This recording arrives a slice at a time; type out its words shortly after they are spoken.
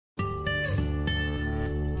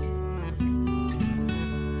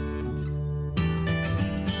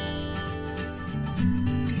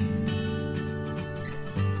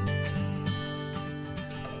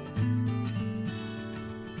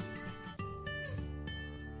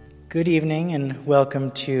Good evening and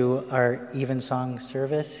welcome to our Evensong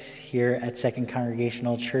service here at Second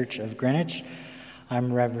Congregational Church of Greenwich.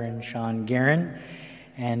 I'm Reverend Sean Guerin,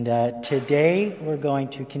 and today we're going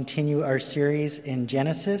to continue our series in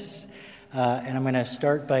Genesis, and I'm going to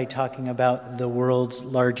start by talking about the world's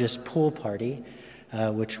largest pool party,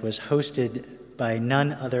 which was hosted by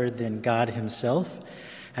none other than God himself,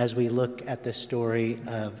 as we look at the story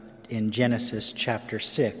in Genesis chapter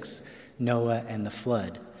 6, Noah and the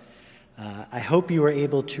flood. I hope you were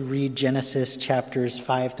able to read Genesis chapters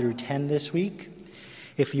 5 through 10 this week.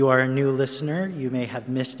 If you are a new listener, you may have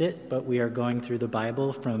missed it, but we are going through the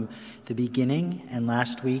Bible from the beginning, and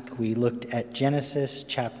last week we looked at Genesis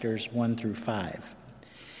chapters 1 through 5.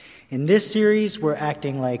 In this series, we're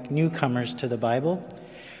acting like newcomers to the Bible.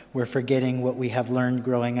 We're forgetting what we have learned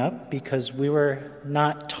growing up because we were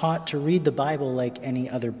not taught to read the Bible like any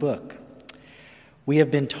other book. We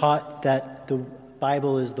have been taught that the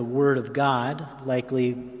Bible is the Word of God,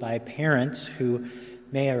 likely by parents who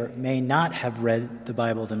may or may not have read the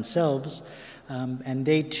Bible themselves, and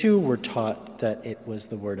they too were taught that it was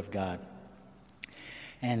the Word of God.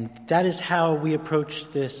 And that is how we approach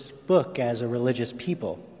this book as a religious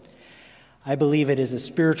people. I believe it is a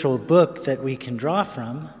spiritual book that we can draw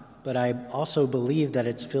from, but I also believe that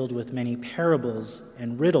it's filled with many parables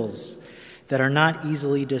and riddles that are not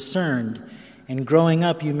easily discerned. And growing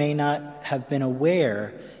up, you may not have been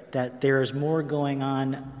aware that there is more going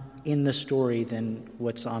on in the story than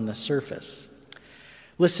what's on the surface.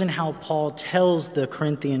 Listen how Paul tells the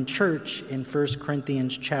Corinthian church in 1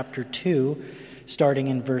 Corinthians chapter 2, starting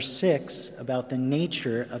in verse 6, about the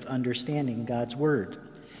nature of understanding God's word.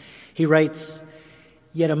 He writes,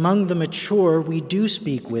 "Yet among the mature we do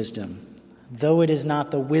speak wisdom, though it is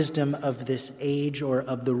not the wisdom of this age or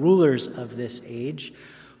of the rulers of this age,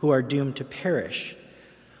 who are doomed to perish.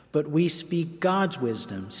 But we speak God's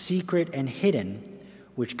wisdom, secret and hidden,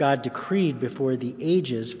 which God decreed before the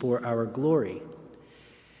ages for our glory."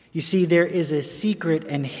 You see, there is a secret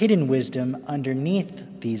and hidden wisdom underneath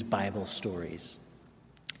these Bible stories.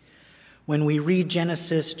 When we read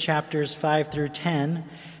Genesis chapters 5 through 10,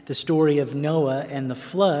 the story of Noah and the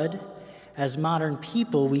flood, as modern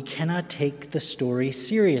people, we cannot take the story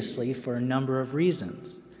seriously for a number of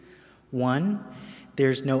reasons. One,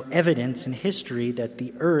 there's no evidence in history that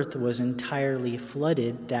the earth was entirely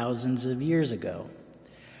flooded thousands of years ago.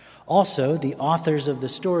 Also, the authors of the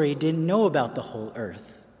story didn't know about the whole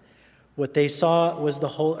earth. What they saw was the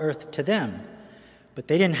whole earth to them, but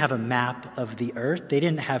they didn't have a map of the earth. They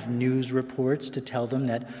didn't have news reports to tell them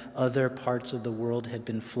that other parts of the world had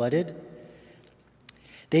been flooded.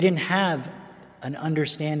 They didn't have an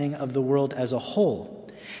understanding of the world as a whole.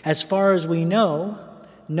 As far as we know,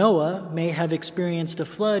 Noah may have experienced a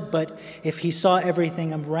flood, but if he saw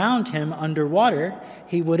everything around him underwater,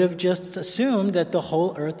 he would have just assumed that the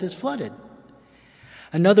whole earth is flooded.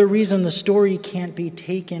 Another reason the story can't be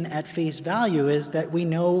taken at face value is that we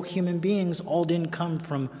know human beings all didn't come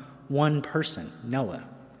from one person, Noah.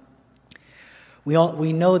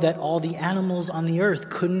 We know that all the animals on the earth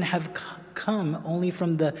couldn't have come only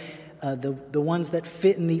from the ones that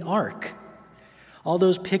fit in the ark. All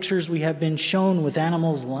those pictures we have been shown with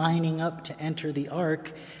animals lining up to enter the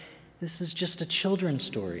ark, this is just a children's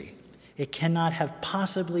story. It cannot have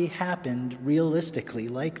possibly happened realistically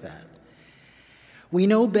like that. We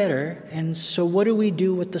know better, and so what do we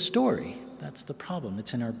do with the story? That's the problem.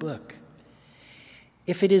 It's in our book.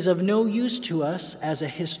 If it is of no use to us as a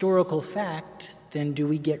historical fact, then do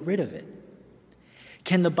we get rid of it?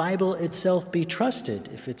 Can the Bible itself be trusted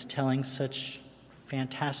if it's telling such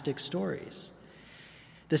fantastic stories?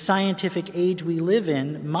 The scientific age we live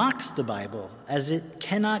in mocks the Bible, as it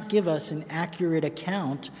cannot give us an accurate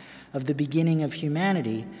account of the beginning of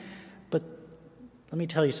humanity. But let me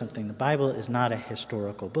tell you something. The Bible is not a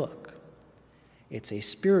historical book. It's a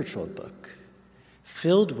spiritual book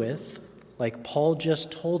filled with, like Paul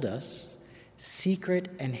just told us, secret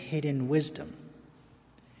and hidden wisdom.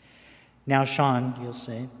 Now, Sean, you'll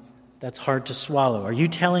say, that's hard to swallow. Are you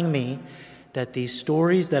telling me that these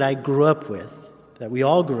stories that I grew up with, that we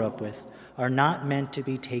all grew up with, are not meant to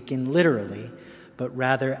be taken literally, but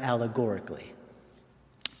rather allegorically?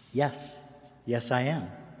 Yes, I am.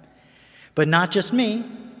 But not just me.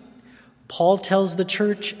 Paul tells the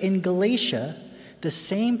church in Galatia the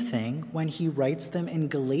same thing when he writes them in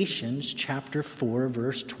Galatians chapter 4,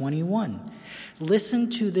 verse 21.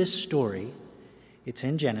 Listen to this story. It's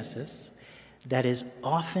in Genesis. That is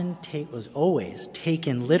was always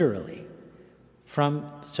taken literally.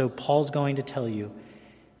 So Paul's going to tell you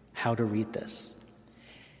how to read this.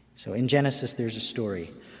 So in Genesis, there's a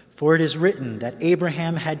story. For it is written that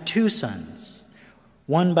Abraham had two sons,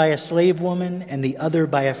 one by a slave woman and the other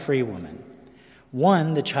by a free woman.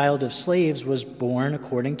 One, the child of slaves, was born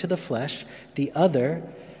according to the flesh. The other,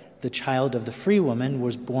 the child of the free woman,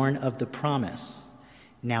 was born of the promise.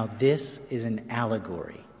 Now this is an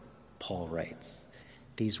allegory, Paul writes.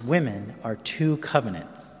 These women are two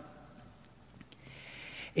covenants.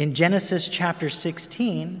 In Genesis chapter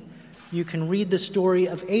 16, you can read the story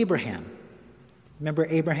of Abraham. Remember,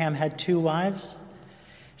 Abraham had two wives,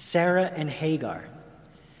 Sarah and Hagar,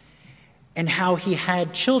 and how he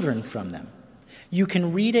had children from them. You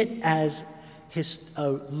can read it as a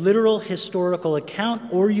literal historical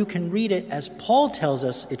account, or you can read it, as Paul tells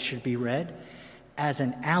us it should be read, as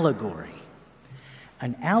an allegory.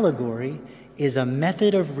 An allegory is a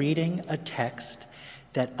method of reading a text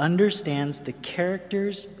that understands the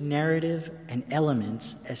characters, narrative, and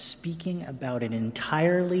elements as speaking about an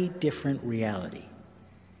entirely different reality.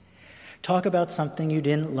 Talk about something you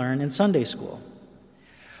didn't learn in Sunday school.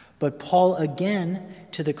 But Paul again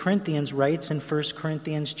to the Corinthians writes in 1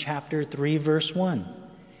 Corinthians chapter 3, verse 1.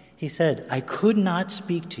 He said, I could not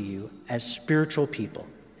speak to you as spiritual people,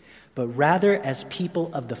 but rather as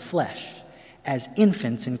people of the flesh, as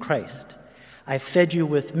infants in Christ. I fed you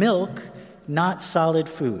with milk, not solid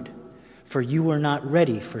food, for you were not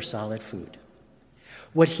ready for solid food.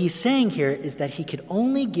 What he's saying here is that he could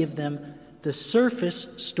only give them the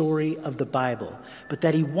surface story of the Bible, but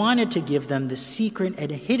that he wanted to give them the secret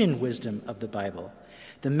and hidden wisdom of the Bible,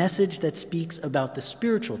 the message that speaks about the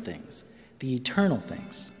spiritual things, the eternal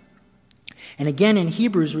things. And again in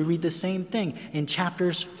Hebrews we read the same thing. In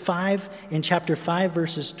chapter 5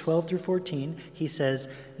 verses 12 through 14, he says,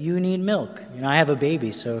 you need milk. I have a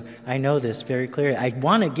baby, so I know this very clearly. I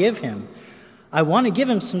want to give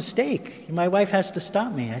him some steak. My wife has to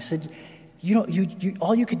stop me. I said,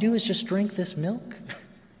 all you could do is just drink this milk.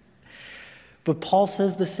 But Paul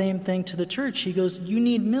says the same thing to the church. He goes, you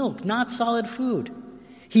need milk, not solid food.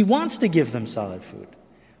 He wants to give them solid food,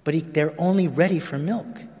 but they're only ready for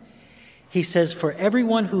milk. He says, for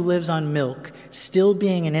everyone who lives on milk, still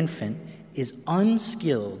being an infant, is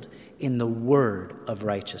unskilled in the word of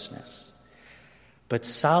righteousness. But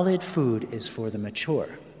solid food is for the mature.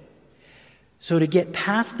 So to get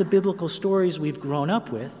past the biblical stories we've grown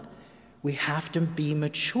up with, we have to be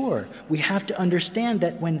mature. We have to understand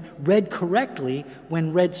that when read correctly,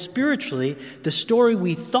 when read spiritually, the story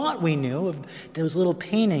we thought we knew of those little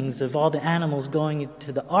paintings of all the animals going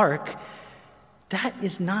into the ark, that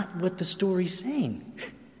is not what the story's saying.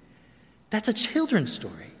 That's a children's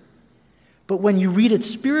story. But when you read it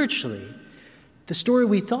spiritually, the story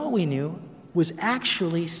we thought we knew was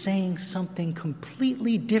actually saying something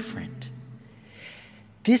completely different.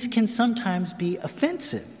 This can sometimes be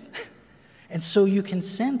offensive. And so you can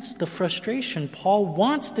sense the frustration. Paul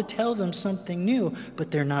wants to tell them something new,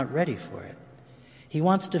 but they're not ready for it. He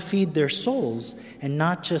wants to feed their souls and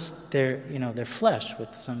not just their flesh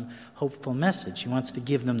with some hopeful message. He wants to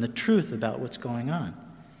give them the truth about what's going on.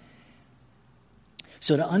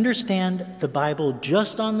 So to understand the Bible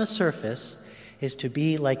just on the surface is to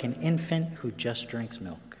be like an infant who just drinks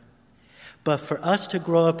milk. But for us to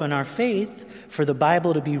grow up in our faith, for the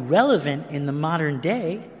Bible to be relevant in the modern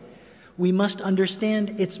day, we must understand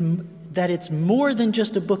that it's more than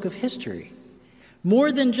just a book of history,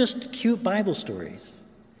 more than just cute Bible stories.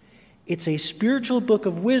 It's a spiritual book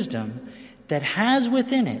of wisdom that has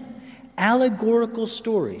within it allegorical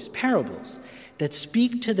stories, parables, that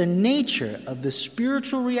speak to the nature of the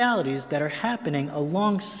spiritual realities that are happening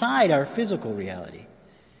alongside our physical reality.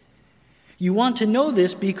 You want to know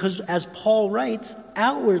this because, as Paul writes,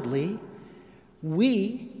 outwardly,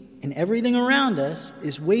 we and everything around us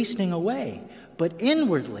is wasting away, but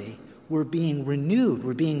inwardly, we're being renewed,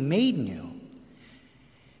 we're being made new.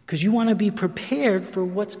 Because you want to be prepared for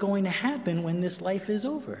what's going to happen when this life is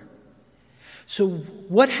over. So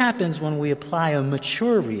what happens when we apply a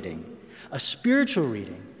mature reading, a spiritual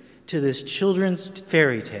reading, to this children's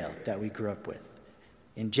fairy tale that we grew up with?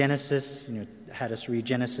 In Genesis, had us read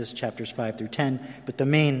Genesis chapters 5 through 10, but the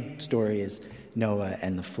main story is Noah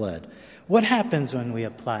and the flood. What happens when we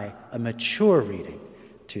apply a mature reading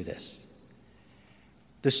to this?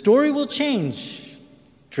 The story will change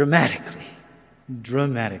dramatically,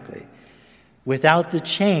 without the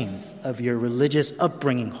chains of your religious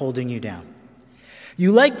upbringing holding you down.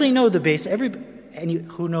 You likely know the base.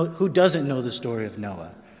 Who doesn't know the story of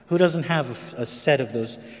Noah? Who doesn't have a set of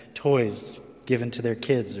those toys given to their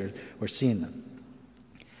kids or seen them?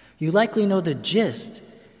 You likely know the gist.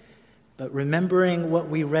 But remembering what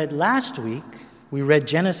we read last week, we read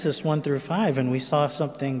Genesis 1 through 5, and we saw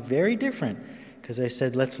something very different, because I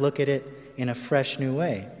said, let's look at it in a fresh new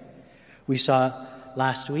way. We saw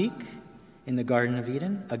last week in the Garden of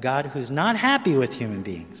Eden, a God who's not happy with human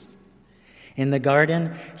beings. In the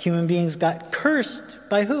garden, human beings got cursed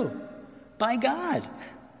by who? By God.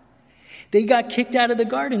 They got kicked out of the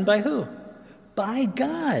garden by who? By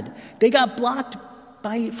God. They got blocked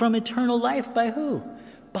from eternal life by who?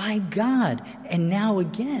 By God. And now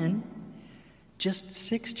again, just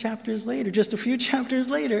 6 chapters later, just a few chapters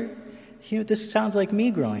later, this sounds like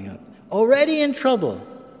me growing up. Already in trouble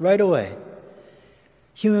right away.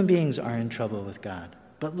 Human beings are in trouble with God.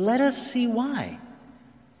 But let us see why.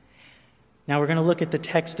 Now we're going to look at the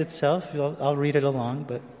text itself. I'll read it along,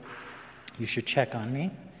 but you should check on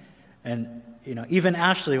me. And, even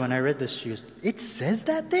Ashley, when I read this, she goes, "It says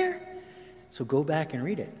that there?" So go back and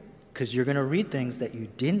read it, because you're going to read things that you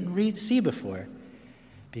didn't see before,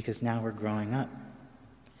 because now we're growing up.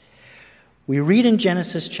 We read in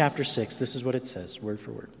Genesis chapter 6, this is what it says, word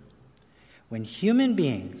for word. When human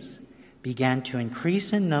beings began to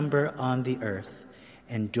increase in number on the earth,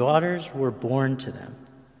 and daughters were born to them,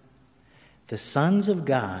 the sons of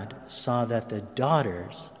God saw that the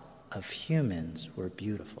daughters of humans were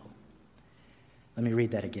beautiful. Let me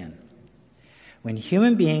read that again. When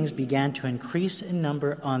human beings began to increase in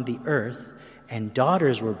number on the earth, and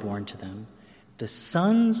daughters were born to them, the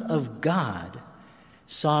sons of God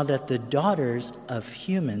saw that the daughters of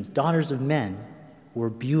humans, daughters of men, were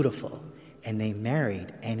beautiful, and they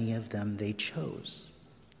married any of them they chose.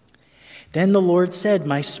 Then the Lord said,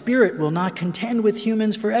 "My spirit will not contend with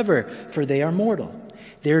humans forever, for they are mortal.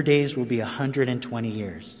 Their days will be 120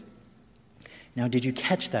 years. Now, did you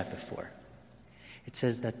catch that before? It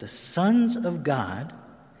says that the sons of God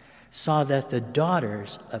saw that the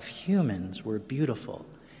daughters of humans were beautiful,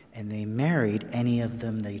 and they married any of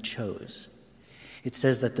them they chose. It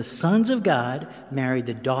says that the sons of God married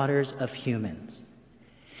the daughters of humans.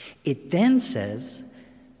 It then says,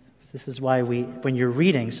 this is why when you're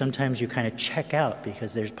reading, sometimes you kind of check out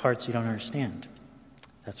because there's parts you don't understand.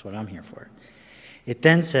 That's what I'm here for. It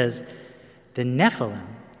then says, the Nephilim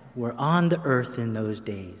were on the earth in those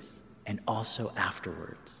days and also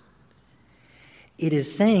afterwards. It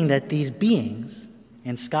is saying that these beings,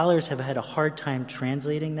 and scholars have had a hard time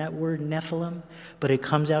translating that word Nephilim, but it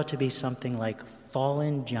comes out to be something like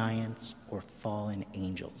fallen giants or fallen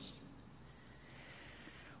angels.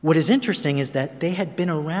 What is interesting is that they had been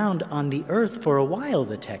around on the earth for a while,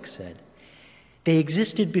 the text said. They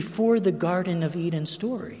existed before the Garden of Eden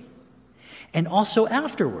story, and also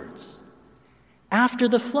afterwards, after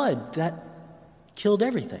the flood that killed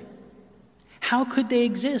everything. How could they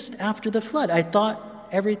exist after the flood? I thought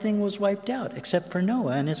everything was wiped out except for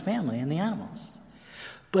Noah and his family and the animals.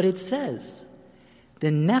 But it says, the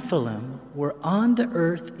Nephilim were on the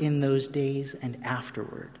earth in those days and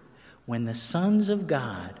afterward, when the sons of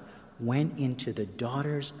God went into the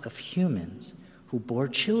daughters of humans who bore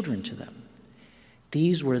children to them.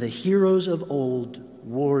 These were the heroes of old,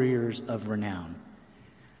 warriors of renown.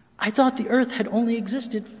 I thought the earth had only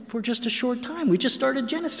existed for just a short time. We just started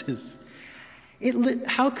Genesis.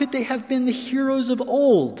 How could they have been the heroes of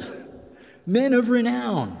old, men of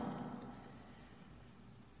renown?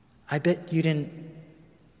 I bet you didn't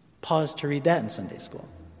pause to read that in Sunday school.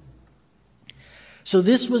 So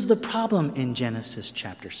this was the problem in Genesis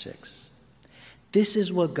chapter 6. This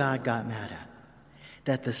is what God got mad at.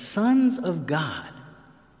 That the sons of God,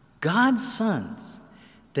 God's sons,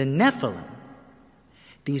 the Nephilim,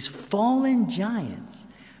 these fallen giants,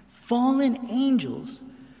 fallen angels,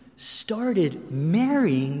 started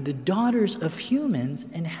marrying the daughters of humans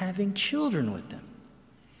and having children with them.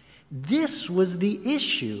 This was the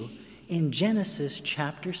issue in Genesis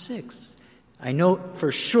chapter 6. I know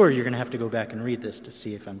for sure you're going to have to go back and read this to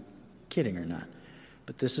see if I'm kidding or not.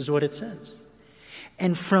 But this is what it says.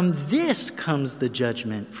 And from this comes the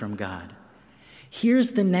judgment from God.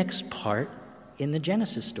 Here's the next part in the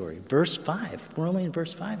Genesis story, verse 5. We're only in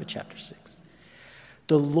verse 5 of chapter 6.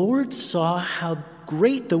 The Lord saw how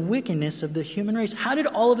great the wickedness of the human race. How did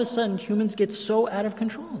all of a sudden humans get so out of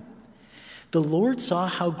control? The Lord saw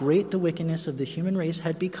how great the wickedness of the human race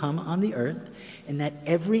had become on the earth, and that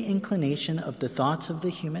every inclination of the thoughts of the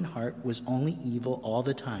human heart was only evil all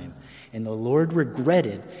the time. And the Lord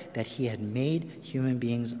regretted that he had made human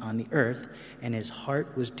beings on the earth, and his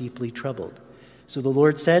heart was deeply troubled. So the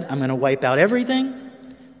Lord said, I'm going to wipe out everything,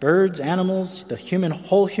 birds, animals, the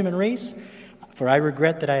whole human race, for I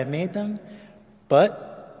regret that I have made them.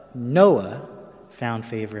 But Noah found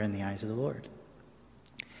favor in the eyes of the Lord.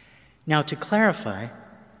 Now, to clarify,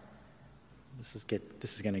 this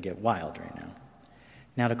is going to get wild right now.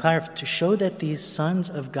 Now, to clarify, to show that these sons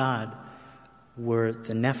of God were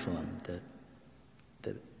the Nephilim,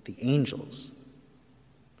 the angels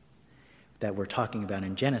that we're talking about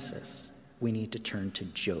in Genesis, we need to turn to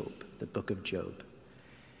Job, the book of Job.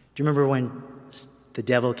 Do you remember when the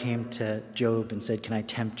devil came to Job and said, "Can I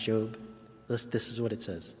tempt Job?" This is what it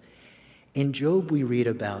says. In Job, we read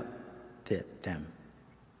about them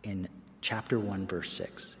in chapter 1, verse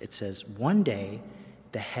 6. It says, "One day,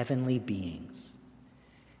 the heavenly beings."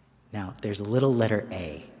 Now, there's a little letter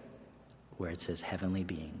A where it says heavenly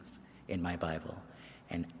beings in my Bible.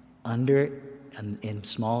 And in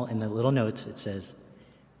small, in the little notes, it says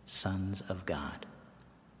sons of God.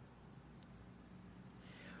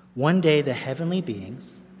 One day, the heavenly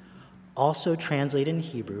beings, also translated in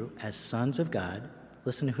Hebrew as sons of God,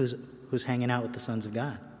 listen to who's hanging out with the sons of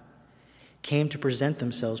God, came to present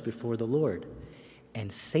themselves before the Lord,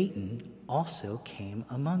 and Satan also came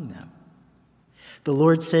among them. The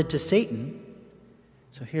Lord said to Satan,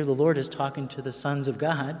 so here the Lord is talking to the sons of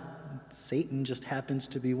God. Satan just happens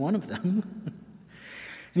to be one of them. And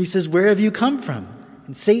he says, "Where have you come from?"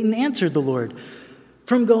 And Satan answered the Lord,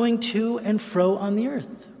 "From going to and fro on the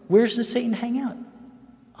earth." Where does Satan hang out?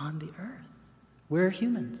 On the earth. Where are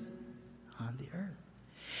humans? On the earth.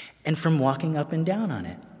 And from walking up and down on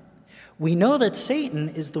it. We know that Satan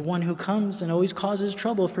is the one who comes and always causes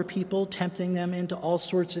trouble for people, tempting them into all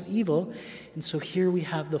sorts of evil. And so here we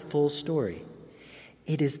have the full story.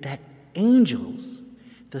 It is that angels,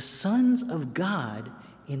 the sons of God,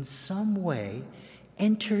 in some way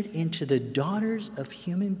entered into the daughters of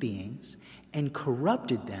human beings and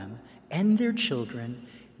corrupted them and their children,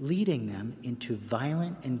 leading them into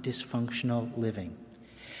violent and dysfunctional living.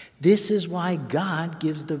 This is why God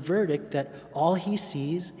gives the verdict that all he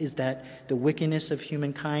sees is that the wickedness of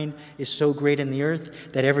humankind is so great in the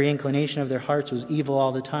earth that every inclination of their hearts was evil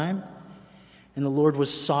all the time. And the Lord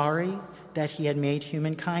was sorry that he had made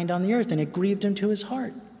humankind on the earth, and it grieved him to his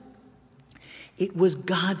heart. It was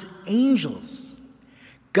God's angels,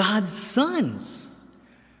 God's sons.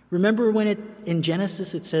 Remember when in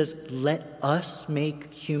Genesis it says, "Let us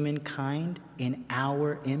make humankind in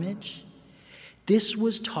our image"? This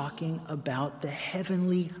was talking about the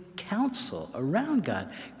heavenly council around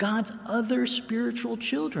God, God's other spiritual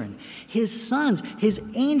children, his sons, his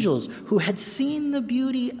angels, who had seen the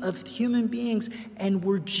beauty of human beings and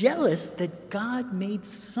were jealous that God made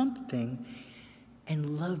something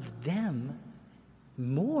and loved them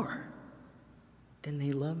more than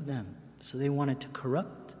they loved them. So they wanted to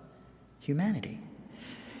corrupt humanity.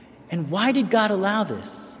 And why did God allow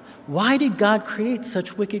this? Why did God create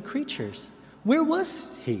such wicked creatures? Where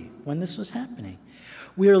was he when this was happening?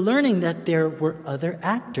 We are learning that there were other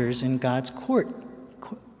actors in God's court,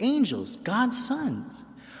 angels, God's sons,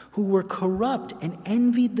 who were corrupt and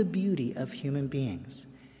envied the beauty of human beings.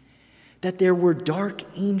 That there were dark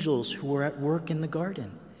angels who were at work in the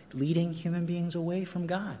garden, leading human beings away from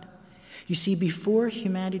God. You see, before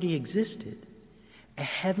humanity existed, a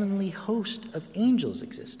heavenly host of angels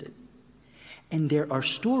existed. And there are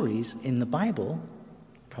stories in the Bible,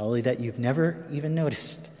 probably that you've never even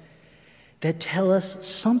noticed, that tell us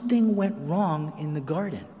something went wrong in the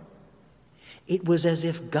garden. It was as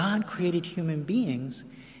if God created human beings,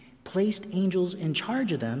 placed angels in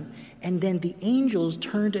charge of them, and then the angels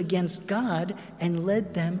turned against God and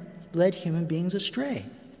led human beings astray.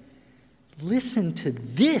 Listen to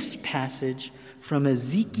this passage from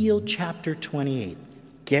Ezekiel chapter 28.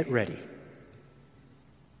 Get ready.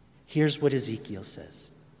 Here's what Ezekiel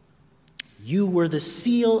says. "You were the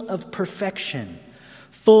seal of perfection,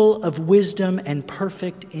 full of wisdom and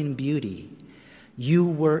perfect in beauty. You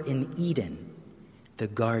were in Eden, the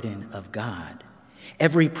garden of God.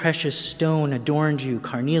 Every precious stone adorned you,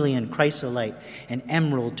 carnelian, chrysolite, and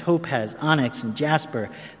emerald, topaz, onyx, and jasper,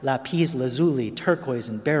 lapis lazuli, turquoise,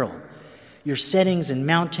 and beryl. Your settings and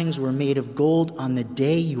mountings were made of gold. On the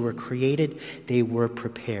day you were created, they were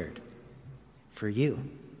prepared for you.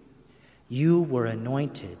 You were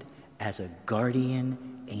anointed as a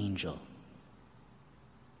guardian angel,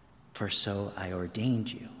 for so I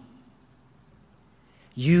ordained you.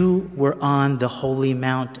 You were on the holy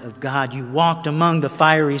mount of God. You walked among the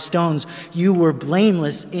fiery stones. You were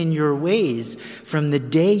blameless in your ways from the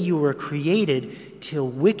day you were created till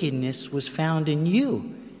wickedness was found in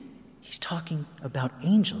you." He's talking about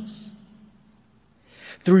angels.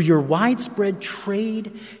 "Through your widespread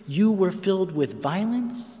trade, you were filled with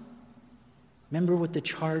violence." Remember what the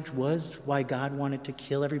charge was, why God wanted to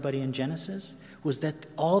kill everybody in Genesis? Was that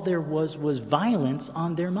all there was violence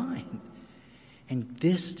on their mind. And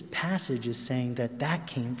this passage is saying that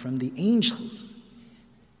came from the angels.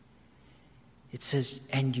 It says,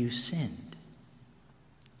 "And you sinned.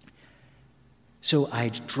 So I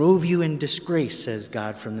drove you in disgrace," says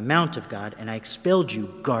God, "from the mount of God, and I expelled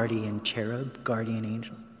you, guardian cherub, guardian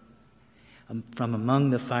angel. from among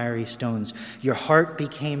the fiery stones. Your heart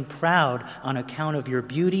became proud on account of your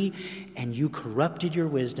beauty, and you corrupted your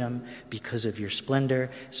wisdom because of your splendor.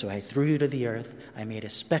 So I threw you to the earth. I made a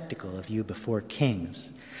spectacle of you before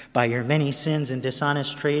kings. By your many sins and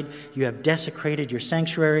dishonest trade, you have desecrated your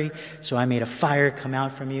sanctuary. So I made a fire come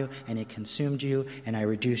out from you, and it consumed you, and I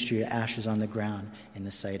reduced you to ashes on the ground in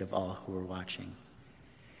the sight of all who were watching.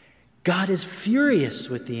 God is furious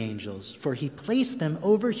with the angels, for he placed them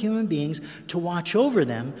over human beings to watch over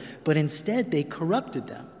them, but instead they corrupted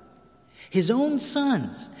them. His own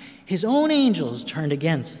sons, his own angels turned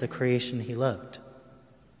against the creation he loved.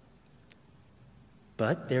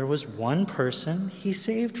 But there was one person he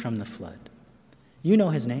saved from the flood. You know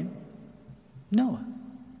his name? Noah.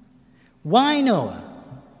 Why Noah?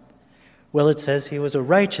 Well, it says he was a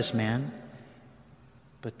righteous man,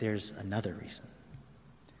 but there's another reason.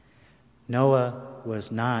 Noah was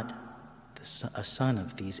not a son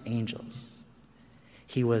of these angels.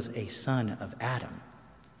 He was a son of Adam,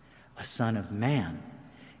 a son of man.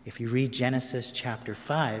 If you read Genesis chapter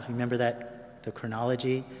 5, remember that the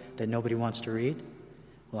chronology that nobody wants to read?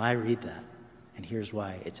 Well, I read that, and here's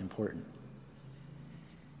why it's important.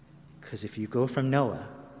 Because if you go from Noah,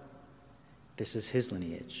 this is his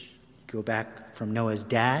lineage. Go back from Noah's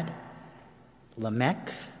dad,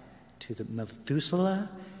 Lamech, to the Methuselah,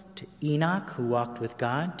 to Enoch, who walked with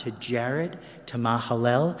God, to Jared, to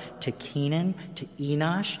Mahalalel, to Kenan, to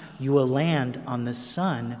Enosh. You will land on the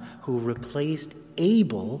son who replaced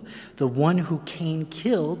Abel, the one who Cain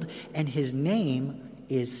killed, and his name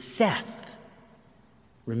is Seth.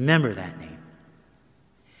 Remember that name.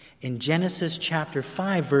 In Genesis chapter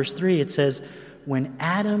 5, verse 3, it says, when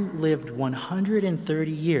Adam lived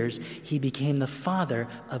 130 years, he became the father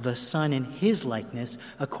of a son in his likeness,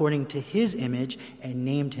 according to his image, and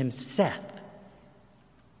named him Seth.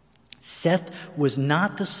 Seth was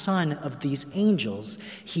not the son of these angels.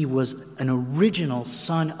 He was an original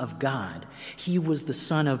son of God. He was the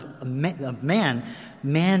son of man,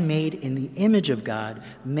 man made in the image of God,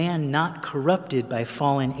 man not corrupted by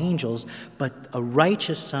fallen angels, but a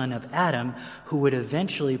righteous son of Adam who would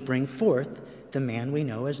eventually bring forth the man we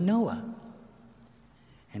know as Noah.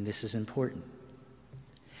 And this is important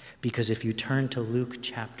because if you turn to Luke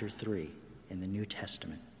chapter 3 in the New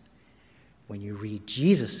Testament, when you read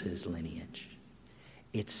Jesus' lineage,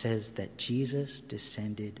 it says that Jesus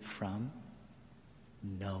descended from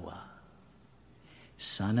Noah,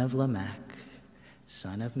 son of Lamech,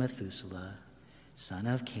 son of Methuselah, son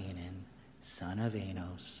of Canaan, son of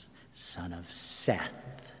Enos, son of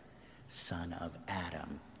Seth, son of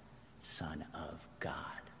Adam, son of God.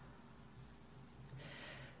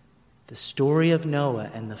 The story of Noah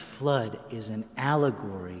and the flood is an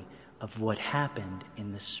allegory of what happened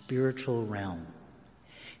in the spiritual realm.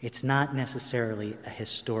 It's not necessarily a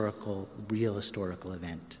real historical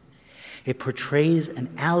event. It portrays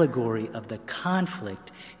an allegory of the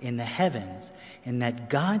conflict in the heavens, and that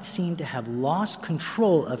God seemed to have lost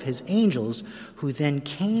control of his angels, who then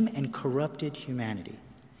came and corrupted humanity.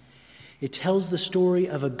 It tells the story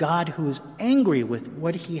of a God who is angry with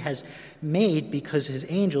what he has made because his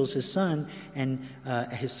angels, his sons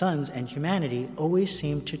and humanity always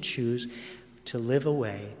seem to choose to live a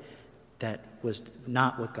way that was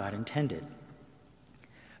not what God intended.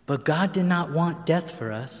 But God did not want death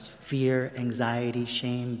for us, fear, anxiety,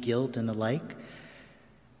 shame, guilt, and the like,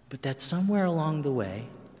 but that somewhere along the way,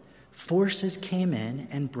 forces came in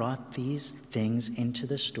and brought these things into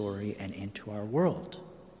the story and into our world.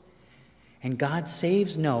 And God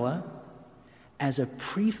saves Noah as a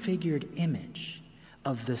prefigured image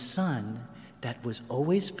of the son that was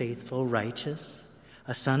always faithful, righteous,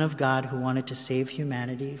 a son of God who wanted to save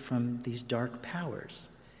humanity from these dark powers.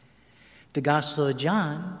 The Gospel of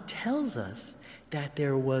John tells us that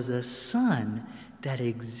there was a son that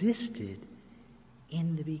existed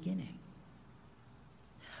in the beginning.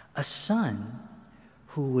 A son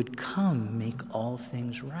who would come make all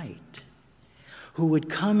things right, who would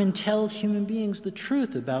come and tell human beings the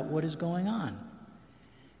truth about what is going on.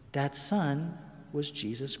 That son was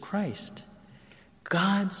Jesus Christ,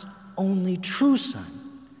 God's only true son.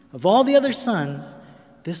 Of all the other sons,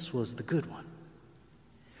 this was the good one,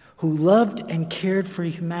 who loved and cared for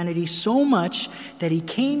humanity so much that he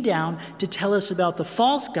came down to tell us about the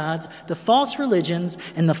false gods, the false religions,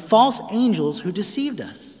 and the false angels who deceived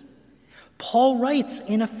us. Paul writes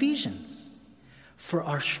in Ephesians, "For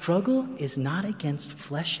our struggle is not against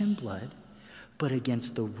flesh and blood, but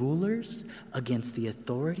against the rulers, against the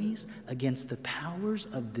authorities, against the powers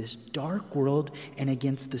of this dark world, and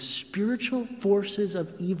against the spiritual forces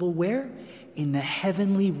of evil." Where? In the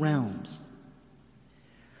heavenly realms.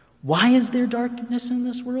 Why is there darkness in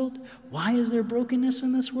this world? Why is there brokenness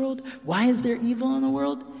in this world? Why is there evil in the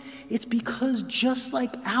world? It's because just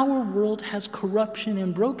like our world has corruption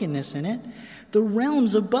and brokenness in it, the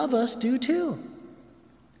realms above us do too.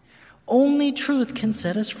 Only truth can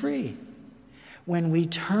set us free. When we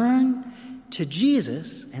turn to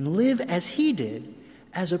Jesus and live as he did,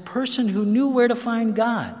 as a person who knew where to find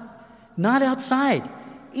God, not outside,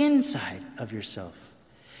 inside of yourself,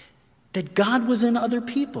 that God was in other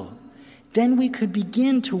people, then we could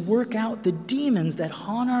begin to work out the demons that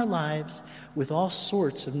haunt our lives with all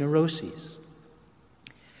sorts of neuroses.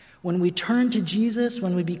 When we turn to Jesus,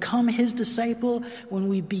 when we become his disciple, when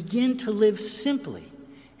we begin to live simply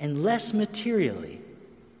and less materially,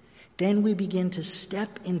 then we begin to step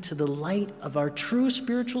into the light of our true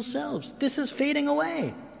spiritual selves. This is fading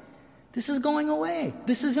away. This is going away.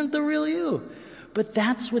 This isn't the real you. But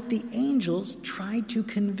that's what the angels tried to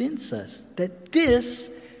convince us, that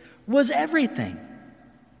this was everything.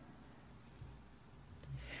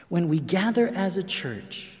 When we gather as a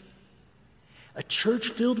church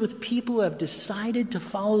filled with people who have decided to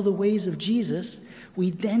follow the ways of Jesus, we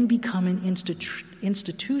then become an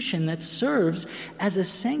institution that serves as a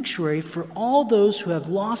sanctuary for all those who have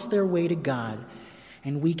lost their way to God.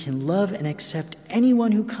 And we can love and accept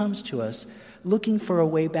anyone who comes to us looking for a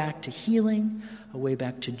way back to healing, a way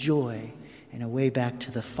back to joy, and a way back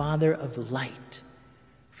to the Father of the light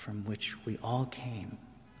from which we all came.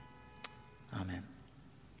 Amen.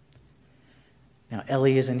 Now,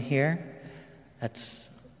 Ellie isn't here. It's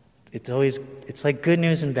like good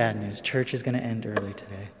news and bad news. Church is going to end early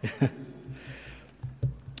today.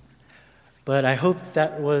 But I hope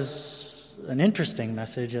that was an interesting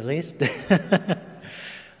message, at least.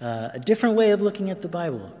 A different way of looking at the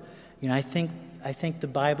Bible. I think the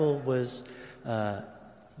Bible was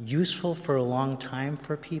useful for a long time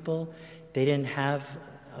for people. They didn't have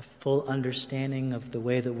a full understanding of the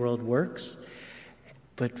way the world works.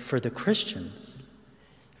 But for the Christians,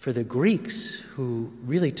 for the Greeks who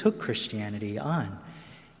really took Christianity on,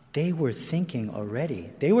 they were thinking already.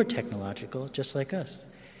 They were technological, just like us.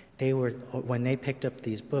 When they picked up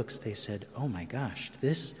these books, they said, oh my gosh,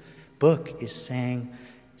 this book is saying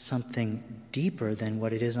something deeper than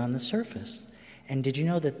what it is on the surface. And did you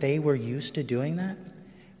know that they were used to doing that?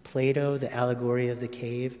 Plato, the allegory of the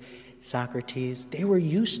cave, Socrates, they were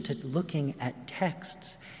used to looking at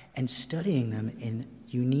texts and studying them in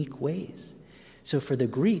unique ways. So for the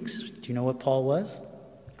Greeks, do you know what Paul was?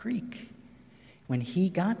 Greek. When he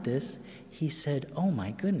got this, he said, oh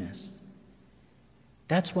my goodness.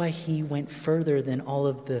 That's why he went further than all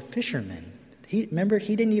of the fishermen. He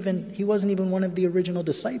wasn't even one of the original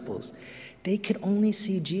disciples. They could only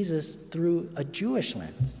see Jesus through a Jewish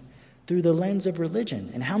lens, through the lens of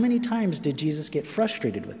religion. And how many times did Jesus get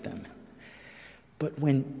frustrated with them? But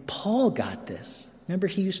when Paul got this, remember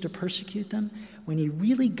he used to persecute them? When he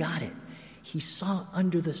really got it, he saw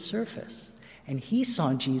under the surface. And he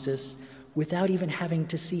saw Jesus without even having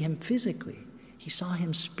to see him physically. He saw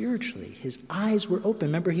him spiritually. His eyes were open.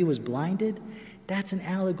 Remember he was blinded? That's an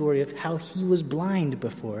allegory of how he was blind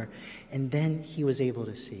before, and then he was able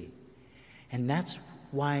to see. And that's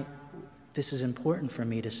why this is important for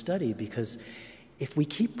me to study, because if we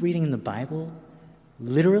keep reading the Bible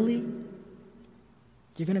literally,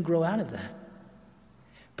 you're going to grow out of that.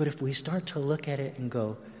 But if we start to look at it and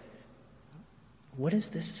go, what is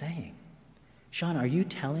this saying? Sean, are you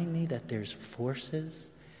telling me that there's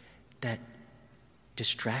forces that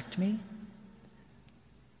distract me?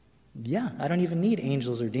 Yeah, I don't even need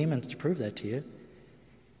angels or demons to prove that to you.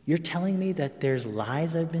 You're telling me that there's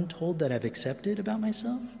lies I've been told that I've accepted about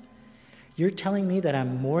myself? You're telling me that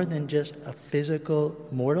I'm more than just a physical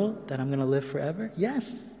mortal, that I'm going to live forever?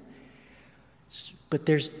 Yes. But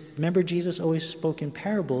remember Jesus always spoke in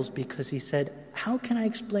parables because he said, how can I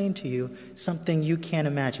explain to you something you can't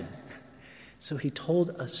imagine? So he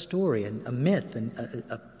told a story, a myth,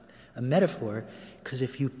 a metaphor, because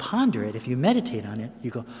if you ponder it, if you meditate on it,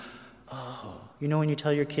 you go, oh, when you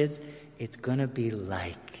tell your kids, it's going to be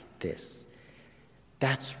like this.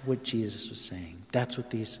 That's what Jesus was saying. That's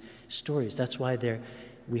what these stories, that's why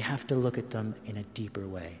we have to look at them in a deeper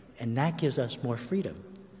way. And that gives us more freedom.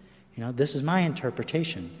 This is my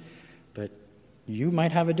interpretation, but you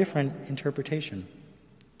might have a different interpretation.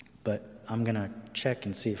 But I'm going to check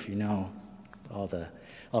and see if you know all the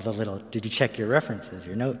little, did you check your references,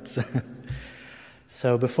 your notes?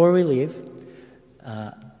 So before we leave,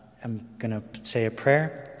 I'm going to say a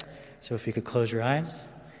prayer. So if you could close your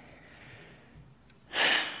eyes.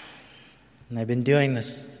 And I've been doing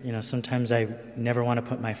this, sometimes I never want to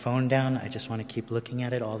put my phone down. I just want to keep looking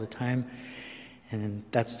at it all the time. And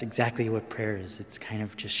that's exactly what prayer is. It's kind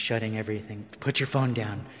of just shutting everything. Put your phone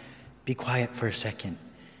down. Be quiet for a second.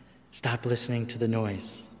 Stop listening to the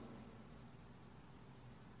noise.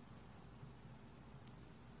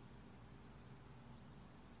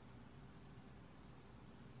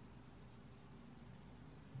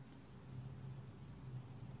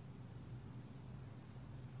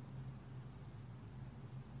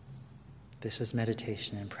 This is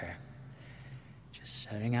meditation and prayer. Just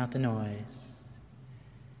shutting out the noise.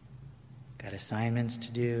 Got assignments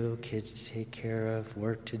to do, kids to take care of,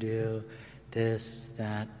 work to do, this,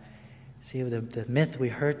 that. See, the myth we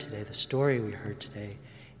heard today, the story we heard today,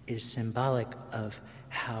 is symbolic of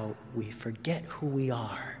how we forget who we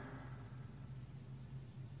are.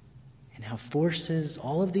 And how forces,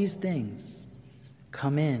 all of these things,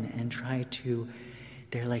 come in and try to,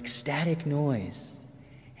 they're like static noise.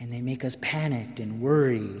 And they make us panicked and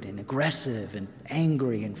worried and aggressive and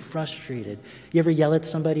angry and frustrated. You ever yell at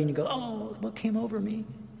somebody and you go, oh, what came over me?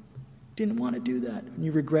 Didn't want to do that. And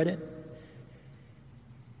you regret it.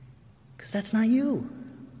 Because that's not you.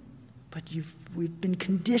 But we've been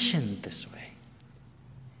conditioned this way.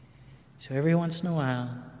 So every once in a while,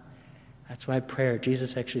 that's why prayer,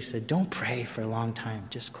 Jesus actually said, don't pray for a long time.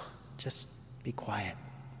 Just be quiet.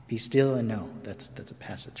 Be still and know. That's a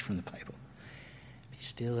passage from the Bible. Be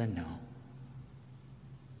still and know.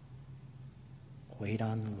 Wait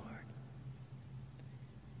on the Lord.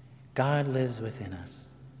 God lives within us.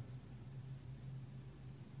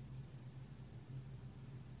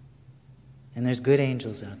 And there's good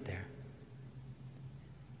angels out there.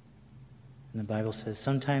 And the Bible says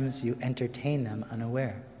sometimes you entertain them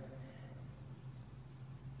unaware.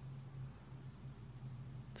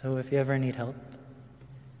 So if you ever need help,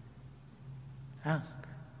 ask.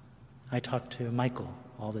 I talk to Michael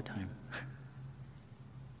all the time.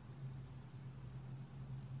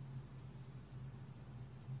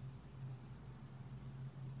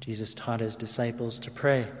 Jesus taught his disciples to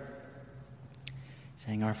pray,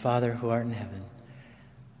 saying, Our Father who art in heaven,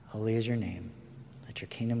 holy is your name. Let your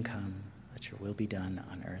kingdom come. Let your will be done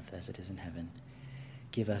on earth as it is in heaven.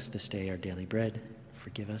 Give us this day our daily bread.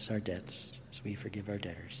 Forgive us our debts as we forgive our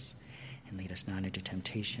debtors. And lead us not into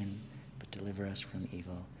temptation, but deliver us from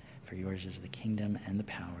evil. For yours is the kingdom and the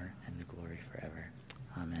power and the glory forever.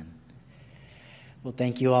 Amen. Well,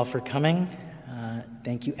 thank you all for coming.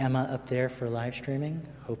 Thank you, Emma, up there for live streaming.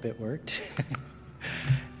 Hope it worked.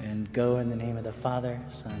 And go in the name of the Father,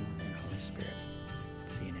 Son, and Holy Spirit.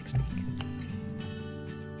 See you next week.